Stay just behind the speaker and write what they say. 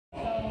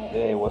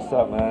Hey, what's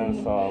up, man?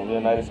 It's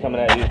Leonidas coming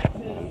at you.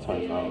 Let me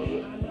turn this on a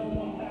little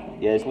bit.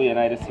 Yeah, it's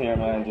Leonidas here,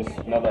 man. Just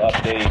another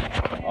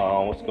update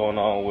on what's going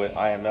on with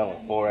IML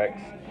and Forex.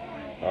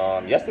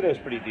 Yesterday was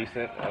pretty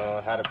decent.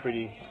 Had a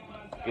pretty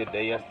good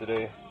day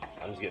yesterday.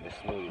 I'm just getting a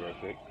smoothie real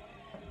quick.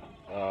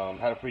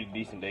 Had a pretty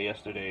decent day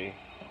yesterday.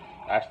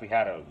 I actually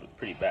had a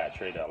pretty bad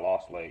trade that I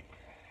lost like.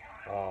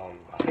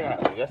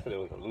 Yesterday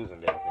was a losing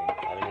day. I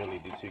think I didn't really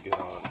do too good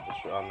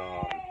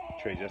on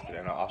trades yesterday,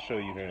 and I'll show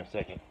you here in a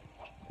second.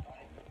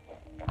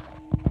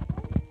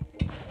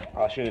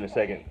 I'll show you in a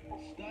second.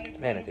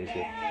 Man, it tastes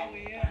good.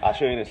 I'll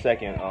show you in a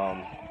second.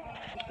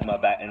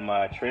 In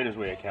my Traders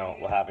Way account,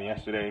 what happened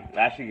yesterday? I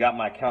actually got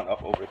my account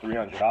up over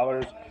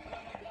 $300,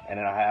 and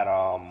then I had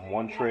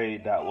one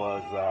trade that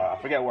was I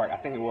forget where. I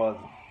think it was.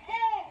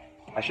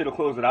 I should have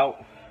closed it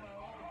out,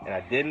 and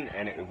I didn't,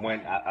 and it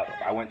went.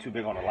 I went too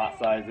big on the lot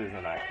sizes,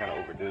 and I kind of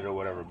overdid it or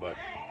whatever. But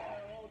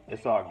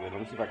it's all good.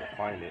 Let me see if I can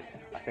find it.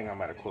 I think I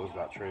might have closed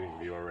out trading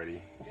view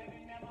already.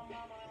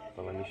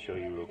 But let me show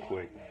you real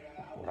quick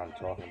what I'm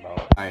talking about.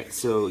 All right,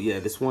 so yeah,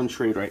 this one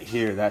trade right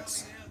here,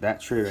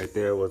 that trade right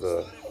there was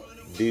a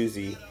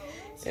doozy,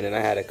 and then I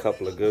had a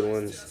couple of good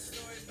ones.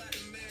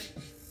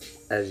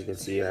 As you can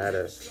see, I had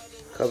a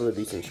couple of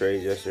decent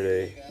trades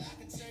yesterday,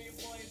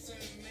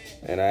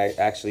 and I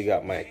actually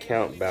got my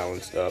account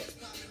balanced up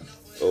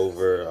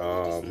over.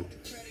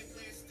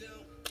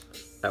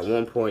 At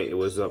one point, it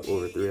was up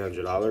over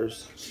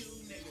 $300.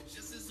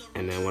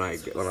 And then when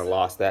I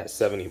lost that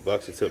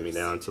 $70, it took me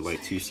down to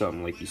like 2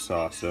 something, like you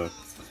saw. So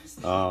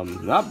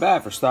not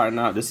bad for starting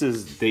out. This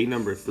is day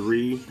number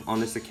 3 on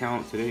this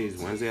account. Today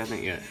is Wednesday, I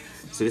think. Yeah.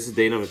 So this is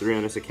day number 3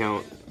 on this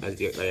account. Like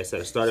I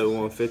said, I started with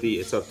 150.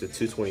 It's up to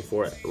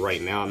 224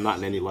 right now. I'm not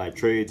in any live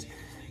trades,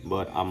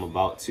 but I'm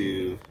about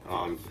to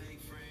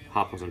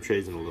hop on some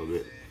trades in a little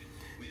bit.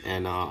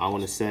 And I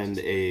want to send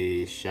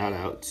a shout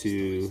out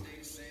to.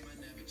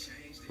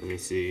 Let me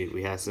see.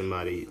 We had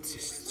somebody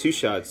 2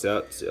 shouts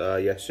out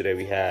yesterday.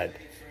 We had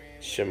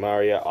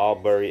Shamaria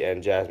Albury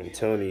and Jasmine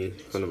Tony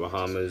from the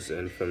Bahamas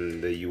and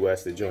from the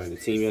U.S. that joined the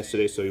team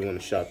yesterday. So we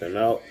want to shout them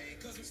out.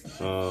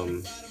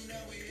 The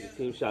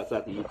team shouts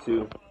out to you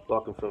too.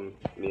 Welcome from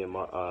me and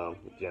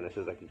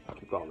Genesis. I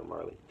keep calling her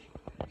Marley.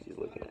 She's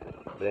looking at it.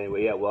 But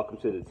anyway, yeah, welcome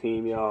to the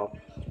team, y'all.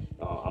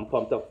 I'm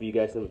pumped up for you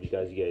guys. Some of you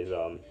guys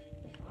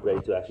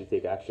ready to actually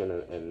take action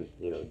and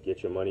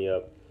get your money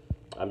up.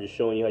 I'm just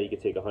showing you how you can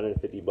take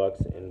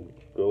 $150 and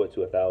grow it to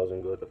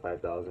 1,000, grow it to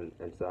 5,000,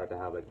 and start to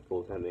have like a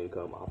full-time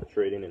income off of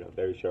trading in a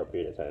very short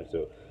period of time.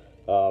 So,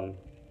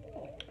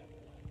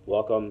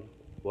 welcome,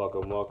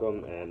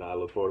 and I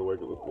look forward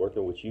to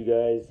working with you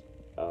guys.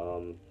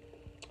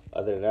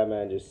 Other than that,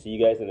 man, just see you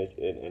guys in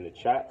the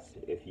chats.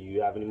 If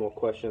you have any more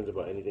questions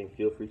about anything,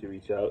 feel free to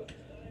reach out.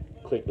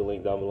 Click the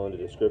link down below in the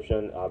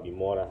description. I'll be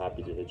more than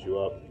happy to hit you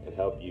up and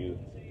help you.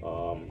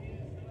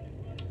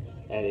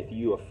 And if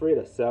you're afraid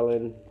of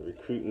selling,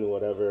 recruiting,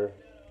 whatever,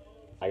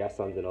 I got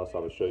something else I'm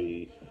going to show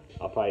you.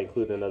 I'll probably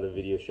include another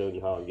video showing you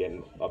how I'm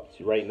getting up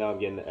to. Right now, I'm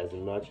getting as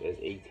much as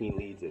 18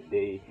 leads a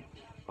day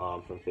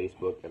from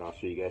Facebook, and I'll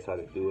show you guys how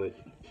to do it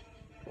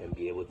and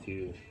be able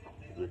to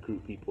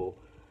recruit people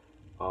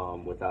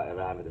without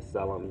ever having to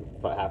sell them.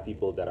 But have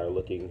people that are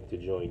looking to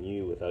join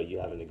you without you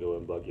having to go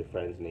and bug your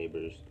friends,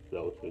 neighbors,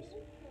 relatives,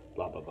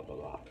 blah, blah, blah, blah,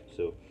 blah.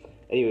 So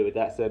anyway, with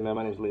that said, man,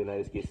 my name is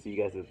Leonidas. Get to see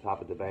you guys at the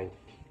top of the bank.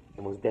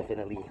 And most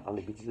definitely on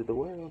the beaches of the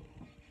world.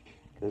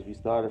 Because we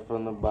started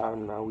from the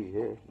bottom, now we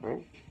here,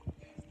 right?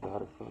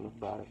 Started from the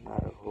bottom,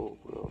 not a whole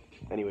world.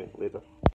 Anyway, later.